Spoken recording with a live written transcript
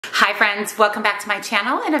Hi friends, welcome back to my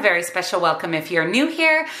channel and a very special welcome if you're new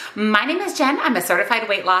here. My name is Jen. I'm a certified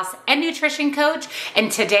weight loss and nutrition coach,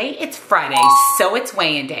 and today it's Friday, so it's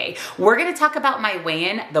weigh-in day. We're gonna talk about my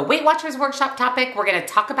weigh-in, the Weight Watchers workshop topic. We're gonna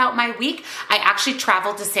talk about my week. I actually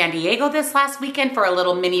traveled to San Diego this last weekend for a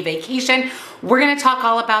little mini vacation. We're gonna talk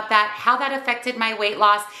all about that, how that affected my weight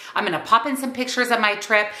loss. I'm gonna pop in some pictures of my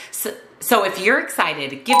trip. So if you're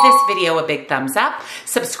excited, give this video a big thumbs up.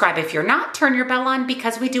 Subscribe if you're not, turn your bell on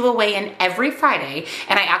because we do a weigh-in every Friday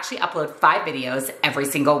and I actually upload 5 videos every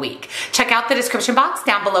single week. Check out the description box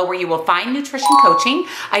down below where you will find nutrition coaching.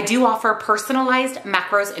 I do offer personalized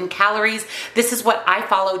macros and calories. This is what I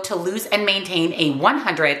follow to lose and maintain a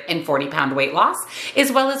 140-pound weight loss,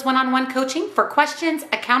 as well as one-on-one coaching for questions,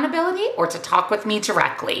 accountability, or to talk with me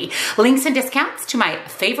directly. Links and discounts to my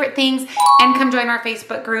favorite things, and come join our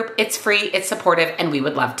Facebook group. It's free. It's supportive, and we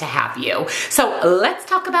would love to have you. So let's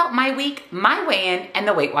talk about my week, my weigh-in, and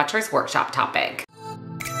the Weight Watchers workshop topic.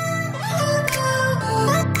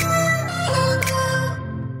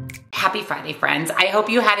 Happy Friday, friends. I hope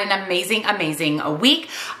you had an amazing, amazing week.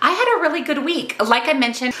 I had a really good week. Like I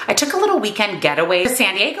mentioned, I took a little weekend getaway to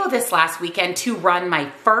San Diego this last weekend to run my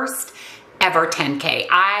first ever 10K.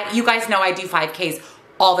 You guys know I do 5Ks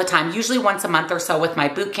all the time, usually once a month or so with my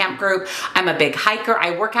boot camp group. I'm a big hiker.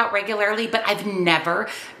 I work out regularly, but I've never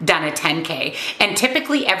done a 10K. And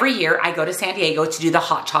typically every year I go to San Diego to do the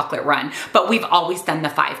hot chocolate run, but we've always done the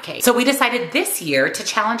 5K. So we decided this year to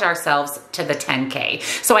challenge ourselves to the 10K.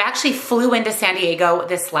 So I actually flew into San Diego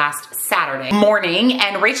this last Saturday morning,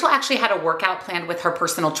 and Rachel actually had a workout planned with her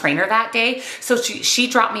personal trainer that day. So she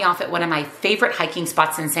dropped me off at one of my favorite hiking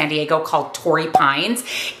spots in San Diego called Torrey Pines.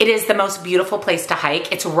 It is the most beautiful place to hike.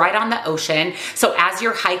 It's right on the ocean. So as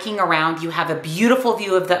you're hiking around, you have a beautiful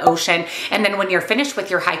view of the ocean. And then when you're finished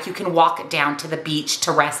with your hike, you can walk down to the beach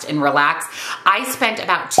to rest and relax. I spent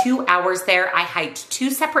about 2 hours there. I hiked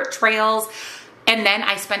 2 separate trails. And then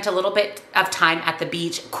I spent a little bit of time at the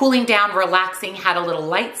beach, cooling down, relaxing, had a little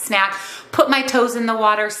light snack, put my toes in the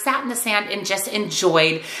water, sat in the sand, and just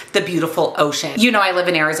enjoyed the beautiful ocean. You know, I live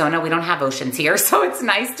in Arizona. We don't have oceans here. So it's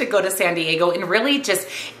nice to go to San Diego and really just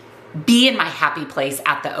be in my happy place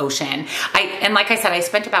at the ocean. And like I said, I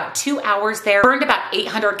spent about 2 hours there, burned about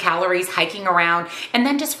 800 calories hiking around, and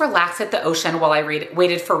then just relaxed at the ocean while I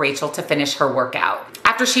waited for Rachel to finish her workout.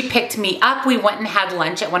 After she picked me up, we went and had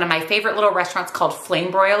lunch at one of my favorite little restaurants called Flame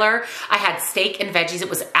Broiler. I had steak and veggies. It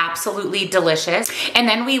was absolutely delicious. And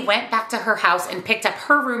then we went back to her house and picked up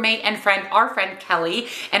her roommate and friend, our friend Kelly,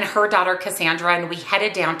 and her daughter Cassandra, and we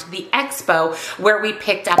headed down to the expo where we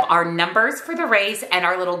picked up our numbers for the race and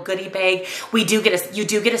our little goodie bag. You do get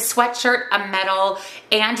a sweatshirt, a medal,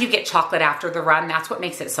 and you get chocolate after the run. That's what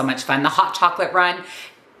makes it so much fun. The hot chocolate run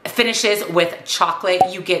finishes with chocolate.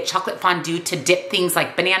 You get chocolate fondue to dip things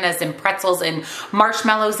like bananas and pretzels and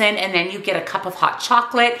marshmallows in, and then you get a cup of hot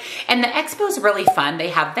chocolate. And the expo is really fun. They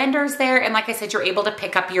have vendors there, and like I said, you're able to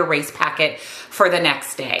pick up your race packet for the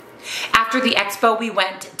next day. After the expo, we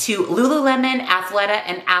went to Lululemon, Athleta,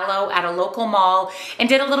 and Alo at a local mall and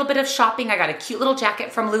did a little bit of shopping. I got a cute little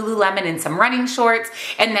jacket from Lululemon and some running shorts.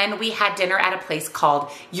 And then we had dinner at a place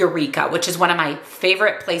called Eureka, which is one of my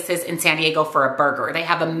favorite places in San Diego for a burger. They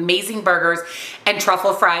have amazing burgers and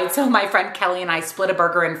truffle fries. So my friend Kelly and I split a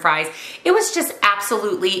burger and fries. It was just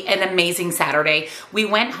absolutely an amazing Saturday. We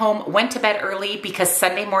went home, went to bed early because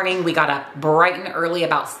Sunday morning we got up bright and early,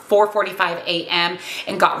 about 4:45 a.m.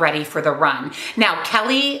 and got ready for the run. Now,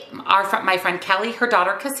 Kelly, my friend Kelly, her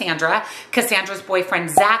daughter Cassandra, Cassandra's boyfriend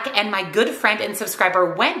Zach, and my good friend and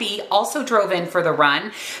subscriber Wendy also drove in for the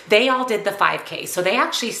run. They all did the 5K. So they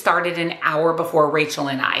actually started an hour before Rachel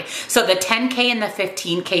and I. So the 10K and the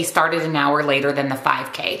 15K started an hour later than the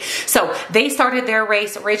 5K. So they started their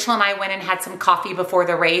race. Rachel and I went and had some coffee before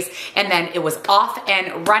the race, and then it was off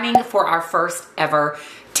and running for our first ever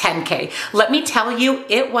 10K. Let me tell you,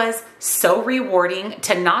 it was so rewarding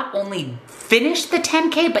to not only finish the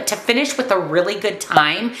 10K, but to finish with a really good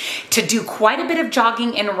time, to do quite a bit of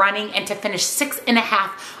jogging and running, and to finish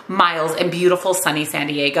 6.5 miles in beautiful sunny San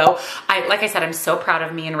Diego. Like I said, I'm so proud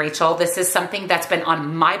of me and Rachel. This is something that's been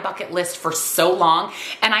on my bucket list for so long.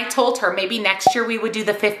 And I told her maybe next year we would do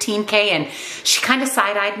the 15K, and she kind of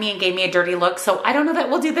side-eyed me and gave me a dirty look. So I don't know that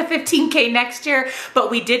we'll do the 15K next year, but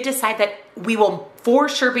we did decide that we will for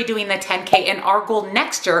sure be doing the 10K, and our goal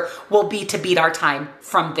next year will be to beat our time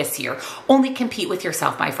from this year. Only compete with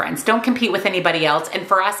yourself, my friends. Don't compete with anybody else. And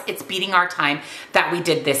for us, it's beating our time that we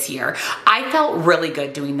did this year. I felt really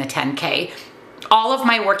good doing the 10K. All of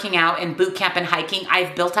my working out and boot camp and hiking,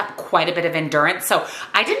 I've built up quite a bit of endurance. So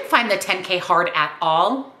I didn't find the 10K hard at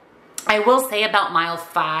all. I will say about mile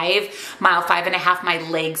five and a half, my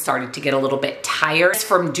legs started to get a little bit tired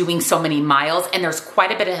from doing so many miles. And there's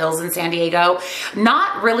quite a bit of hills in San Diego.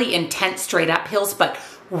 Not really intense straight up hills, but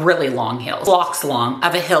really long hills, blocks long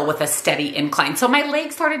of a hill with a steady incline. So my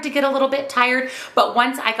legs started to get a little bit tired, but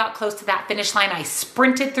once I got close to that finish line, I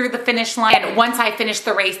sprinted through the finish line. And once I finished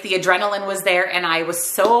the race, the adrenaline was there and I was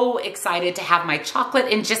so excited to have my chocolate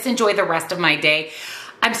and just enjoy the rest of my day.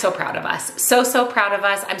 I'm so proud of us. So proud of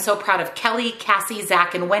us. I'm so proud of Kelly, Cassie,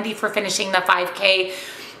 Zach, and Wendy for finishing the 5K.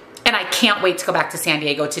 And I can't wait to go back to San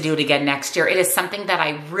Diego to do it again next year. It is something that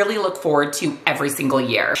I really look forward to every single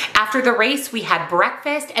year. After the race, we had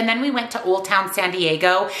breakfast and then we went to Old Town San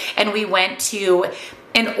Diego and we went to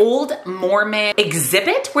an old Mormon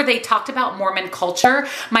exhibit where they talked about Mormon culture.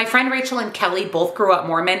 My friend Rachel and Kelly both grew up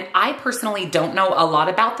Mormon. I personally don't know a lot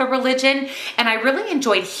about the religion, and I really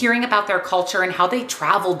enjoyed hearing about their culture and how they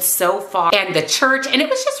traveled so far and the church, and it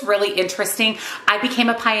was just really interesting. I became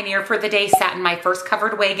a pioneer for the day, sat in my first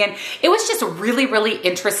covered wagon. It was just really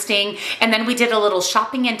interesting. And then we did a little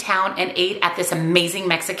shopping in town and ate at this amazing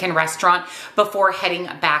Mexican restaurant before heading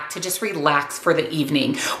back to just relax for the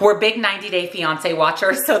evening. We're big 90 Day Fiance watchers.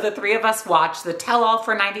 So the three of us watched the tell-all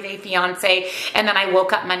for 90 Day Fiance, and then I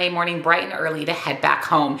woke up Monday morning bright and early to head back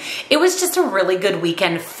home. It was just a really good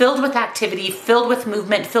weekend, filled with activity, filled with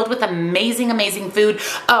movement, filled with amazing food.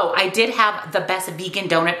 Oh, I did have the best vegan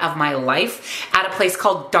donut of my life at a place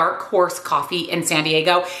called Dark Horse Coffee in San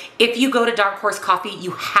Diego. If you go to Dark Horse Coffee,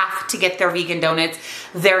 you have to get their vegan donuts.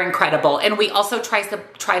 They're incredible. And we also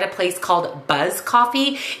tried a place called Buzz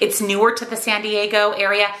Coffee. It's newer to the San Diego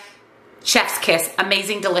area. Chef's kiss,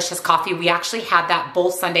 amazing, delicious coffee. We actually had that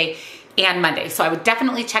both Sunday and Monday. So I would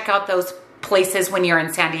definitely check out those places when you're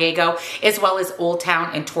in San Diego, as well as Old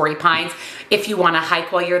Town and Torrey Pines if you want to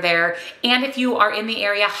hike while you're there. And if you are in the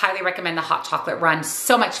area, highly recommend the hot chocolate run.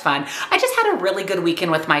 So much fun. I just had a really good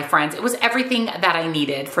weekend with my friends. It was everything that I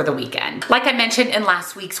needed for the weekend. Like I mentioned in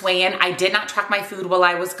last week's weigh-in, I did not track my food while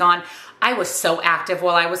I was gone. I was so active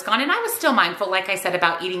while I was gone, and I was still mindful, like I said,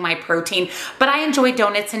 about eating my protein, but I enjoyed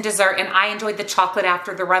donuts and dessert, and I enjoyed the chocolate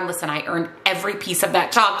after the run. Listen, I earned every piece of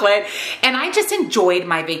that chocolate, and I just enjoyed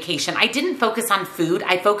my vacation. I didn't focus on food.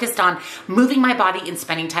 I focused on moving my body and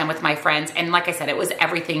spending time with my friends, and like I said, it was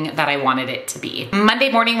everything that I wanted it to be.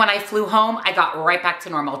 Monday morning when I flew home, I got right back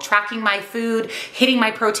to normal, tracking my food, hitting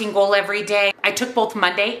my protein goal every day. I took both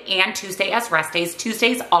Monday and Tuesday as rest days.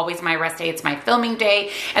 Tuesday's always my rest day. It's my filming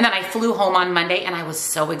day, and then I flew home on Monday and I was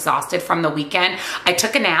so exhausted from the weekend. I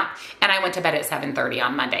took a nap and I went to bed at 7:30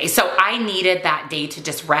 on Monday. So I needed that day to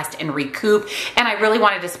just rest and recoup, and I really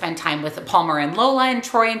wanted to spend time with Palmer and Lola and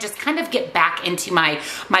Troy and just kind of get back into my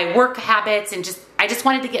work habits, and I just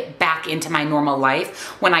wanted to get back into my normal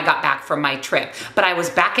life when I got back from my trip. But I was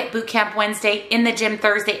back at boot camp Wednesday, in the gym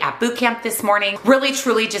Thursday, at boot camp this morning, really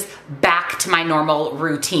truly just back to my normal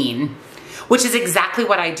routine, which is exactly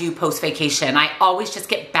what I do post-vacation. I always just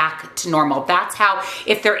get back to normal. That's how,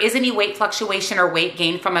 if there is any weight fluctuation or weight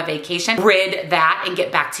gain from a vacation, rid that and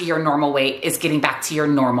get back to your normal weight is getting back to your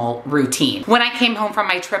normal routine. When I came home from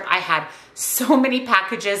my trip, I had so many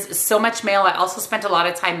packages, so much mail. I also spent a lot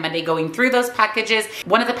of time Monday going through those packages.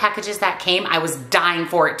 One of the packages that came, I was dying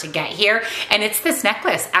for it to get here, and it's this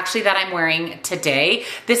necklace actually that I'm wearing today.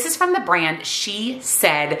 This is from the brand She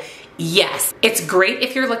Said Yes. It's great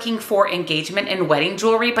if you're looking for engagement and wedding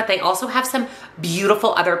jewelry, but they also have some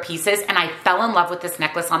beautiful other pieces, and I fell in love with this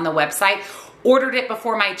necklace on the website. Ordered it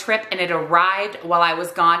before my trip and it arrived while I was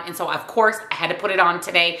gone, and so of course I had to put it on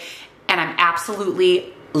today, and I'm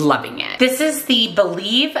absolutely loving it. This is the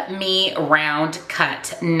Believe Me round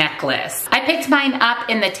cut necklace. I picked mine up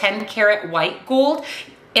in the 10 karat white gold.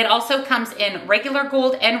 It also comes in regular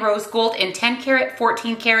gold and rose gold, in 10 karat,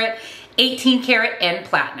 14 karat, 18 karat, and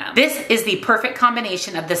platinum. This is the perfect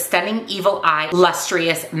combination of the stunning evil eye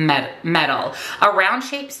lustrous metal. A round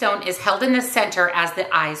shaped stone is held in the center as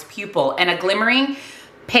the eye's pupil, and a glimmering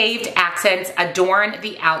paved accents adorn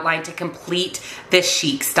the outline to complete this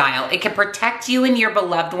chic style. It can protect you and your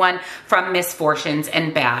beloved one from misfortunes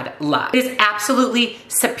and bad luck. It is absolutely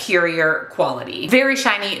superior quality. Very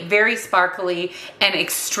shiny, very sparkly, and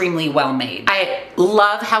extremely well made. I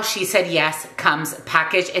love how She Said Yes comes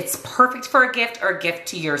packaged. It's perfect for a gift or a gift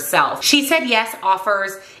to yourself. She Said Yes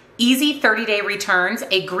offers easy 30-day returns,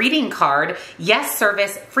 a greeting card, yes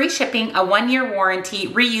service, free shipping, a 1-year warranty,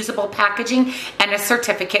 reusable packaging, and a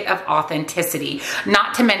certificate of authenticity.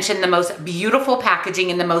 Not to mention the most beautiful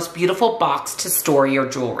packaging and the most beautiful box to store your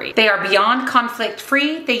jewelry. They are beyond conflict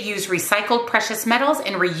free. They use recycled precious metals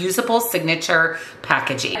and reusable signature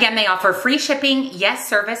packaging. Again, they offer free shipping, yes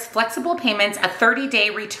service, flexible payments, a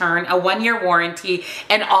 30-day return, a 1-year warranty,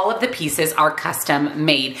 and all of the pieces are custom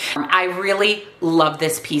made. I really love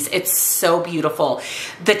this piece. It's so beautiful.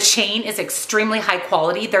 The chain is extremely high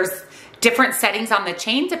quality. There's different settings on the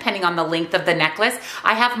chain depending on the length of the necklace.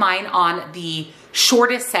 I have mine on the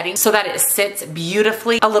shortest setting so that it sits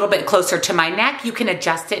beautifully a little bit closer to my neck. You can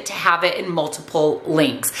adjust it to have it in multiple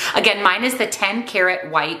lengths. Again, mine is the 10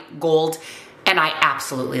 karat white gold, and I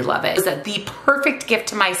absolutely love it. It's the perfect gift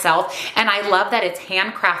to myself, and I love that it's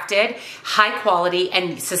handcrafted, high quality,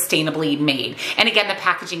 and sustainably made. And again, the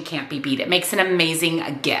packaging can't be beat. It makes an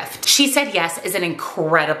amazing gift. She Said Yes is an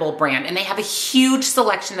incredible brand, and they have a huge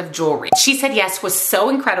selection of jewelry. She Said Yes was so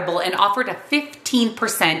incredible and offered a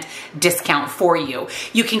 15% discount for you.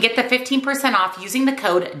 You can get the 15% off using the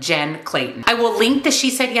code Jenn Clayton. I will link the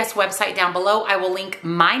She Said Yes website down below. I will link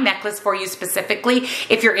my necklace for you specifically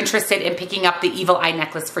if you're interested in picking up the Evil Eye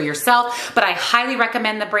necklace for yourself, but I highly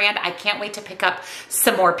recommend the brand. I can't wait to pick up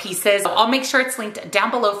some more pieces. I'll make sure it's linked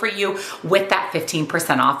down below for you with that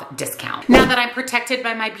 15% off discount. Now that I'm protected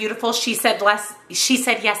by my beautiful She Said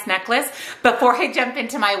Yes necklace, before I jump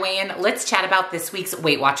into my weigh-in, let's chat about this week's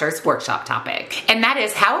Weight Watchers workshop topic. And that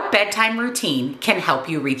is how a bedtime routine can help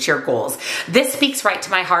you reach your goals. This speaks right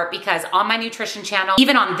to my heart because on my nutrition channel,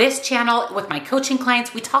 even on this channel with my coaching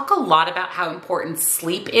clients, we talk a lot about how important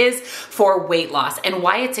sleep is for weight loss and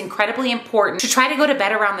why it's incredibly important to try to go to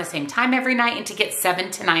bed around the same time every night and to get 7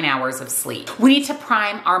 to 9 hours of sleep. We need to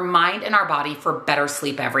prime our mind and our body for better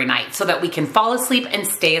sleep every night so that we can fall asleep and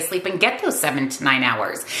stay asleep and get those 7 to 9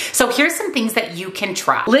 hours. So here's some things that you can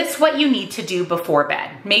try. List what you need to do before bed.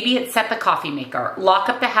 Maybe it's set the coffee maker, lock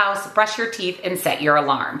up the house, brush your teeth, and set your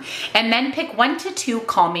alarm. And then pick 1 to 2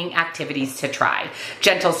 calming activities to try.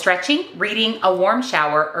 Gentle stretching, reading, a warm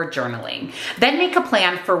shower, or journaling. Then make a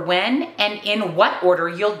plan for when and in what order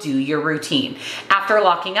you'll do your routine. After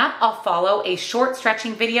locking up, I'll follow a short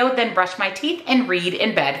stretching video, then brush my teeth and read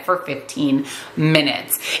in bed for 15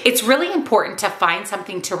 minutes. It's really important to find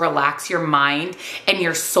something to relax your mind and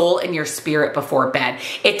your soul and your spirit before bed.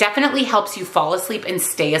 It definitely helps you fall asleep and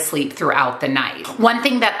stay asleep throughout the night. One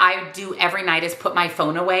thing that I do every night is put my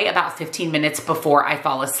phone away about 15 minutes before I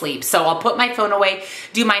fall asleep. So I'll put my phone away,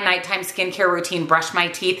 do my nighttime skincare routine, brush my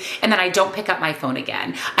teeth, and then I don't pick up my phone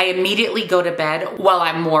again. I immediately go to bed while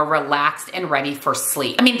I'm more relaxed and ready for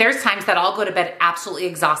sleep. I mean, there's times that I'll go to bed absolutely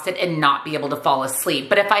exhausted and not be able to fall asleep.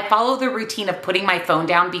 But if I follow the routine of putting my phone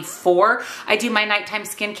down before I do my nighttime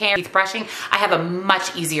skincare, teeth brushing, I have a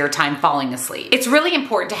much easier time falling asleep. It's really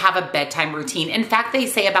important to have a bedtime routine. In fact, they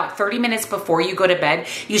say about 30 minutes before you go to bed,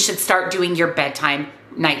 you should start doing your bedtime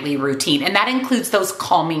nightly routine, and that includes those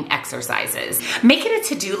calming exercises. Make it a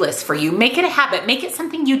to-do list for you. Make it a habit. Make it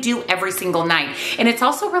something you do every single night. And it's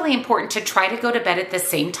also really important to try to go to bed at the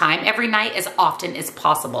same time every night as often as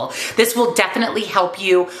possible. This will definitely help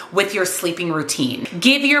you with your sleeping routine.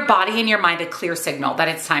 Give your body and your mind a clear signal that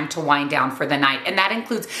it's time to wind down for the night. And that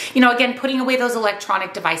includes, again, putting away those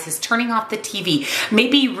electronic devices, turning off the TV,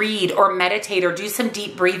 maybe read or meditate or do some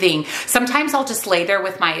deep breathing. Sometimes I'll just lay there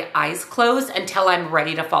with my eyes closed until I'm ready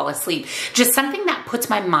to fall asleep. Just something that puts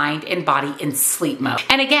my mind and body in sleep mode.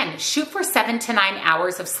 And again, shoot for 7 to 9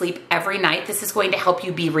 hours of sleep every night. This is going to help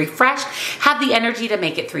you be refreshed, have the energy to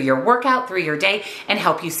make it through your workout, through your day, and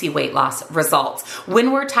help you see weight loss results.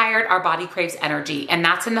 When we're tired, our body craves energy, and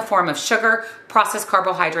that's in the form of sugar, processed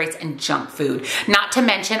carbohydrates, and junk food. Not to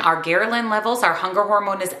mention our ghrelin levels, our hunger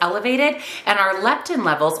hormone, is elevated, and our leptin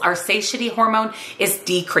levels, our satiety hormone, is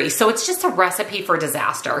decreased. So it's just a recipe for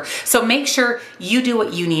disaster. So make sure you do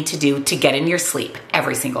what you need to do to get in your sleep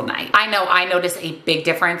every single night. I know I notice a big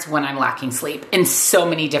difference when I'm lacking sleep in so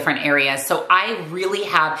many different areas. So I really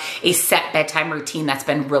have a set bedtime routine that's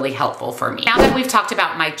been really helpful for me. Now that we've talked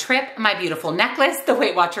about my trip, my beautiful necklace, the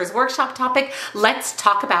Weight Watchers workshop topic, let's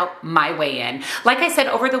talk about my weigh-in. Like I said,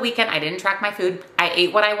 over the weekend, I didn't track my food. I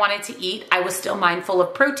ate what I wanted to eat. I was still mindful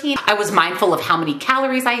of protein. I was mindful of how many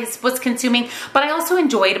calories I was consuming, but I also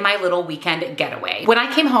enjoyed my little weekend getaway. When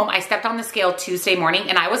I came home, I stepped on the scale Tuesday morning,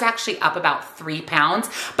 and I was actually up about 3 pounds,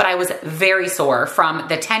 but I was very sore from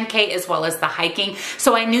the 10K as well as the hiking.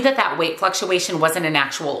 So I knew that that weight fluctuation wasn't an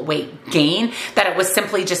actual weight gain, that it was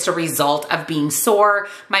simply just a result of being sore,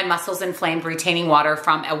 my muscles inflamed, retaining water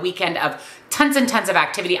from a weekend of tons and tons of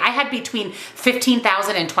activity. I had between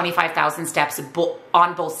 15,000 and 25,000 steps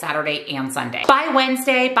on both Saturday and Sunday. By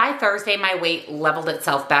Wednesday, by Thursday, my weight leveled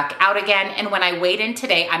itself back out again. And when I weighed in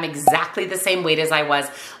today, I'm exactly the same weight as I was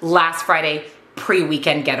last Friday,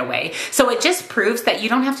 pre-weekend getaway. So it just proves that you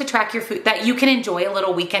don't have to track your food, that you can enjoy a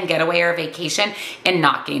little weekend getaway or vacation and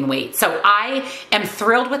not gain weight. So I am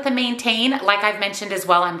thrilled with the maintain. Like I've mentioned as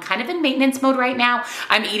well, I'm kind of in maintenance mode right now.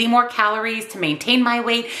 I'm eating more calories to maintain my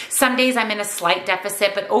weight. Some days I'm in a slight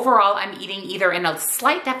deficit, but overall I'm eating either in a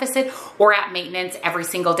slight deficit or at maintenance every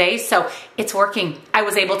single day. So it's working. I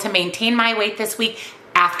was able to maintain my weight this week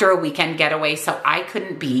after a weekend getaway, so I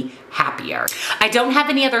couldn't be happier. I don't have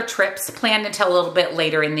any other trips planned until a little bit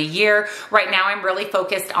later in the year. Right now, I'm really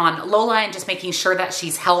focused on Lola and just making sure that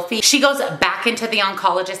she's healthy. She goes back into the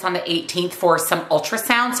oncologist on the 18th for some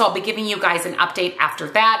ultrasound, so I'll be giving you guys an update after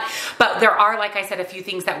that. But there are, like I said, a few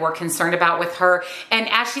things that we're concerned about with her. And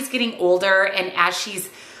as she's getting older and as she's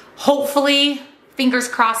hopefully, fingers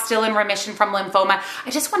crossed, still in remission from lymphoma,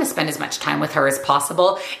 I just want to spend as much time with her as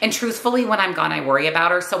possible. And truthfully, when I'm gone, I worry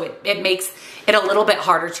about her. So it makes it a little bit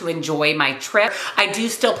harder to enjoy my trip. I do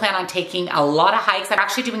still plan on taking a lot of hikes. I'm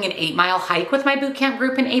actually doing an 8-mile hike with my boot camp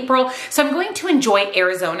group in April. So I'm going to enjoy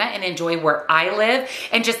Arizona and enjoy where I live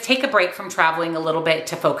and just take a break from traveling a little bit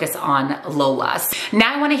to focus on Lola's.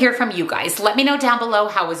 Now I want to hear from you guys. Let me know down below,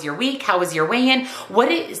 how was your week? How was your weigh-in?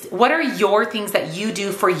 What are your things that you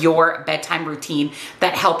do for your bedtime routine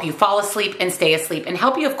that help you fall asleep and stay asleep and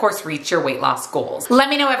help you, of course, reach your weight loss goals? Let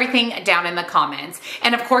me know everything down in the comments.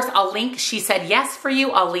 And of course, I'll link She Said Yes for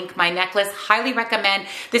you. I'll link my necklace. Highly recommend.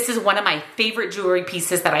 This is one of my favorite jewelry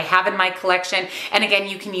pieces that I have in my collection. And again,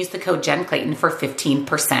 you can use the code JenClayton for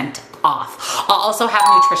 15% off. I'll also have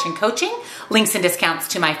nutrition coaching, links and discounts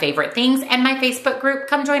to my favorite things, and my Facebook group.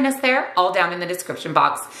 Come join us there, all down in the description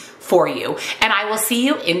box for you. And I will see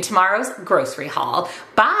you in tomorrow's grocery haul.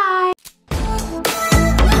 Bye.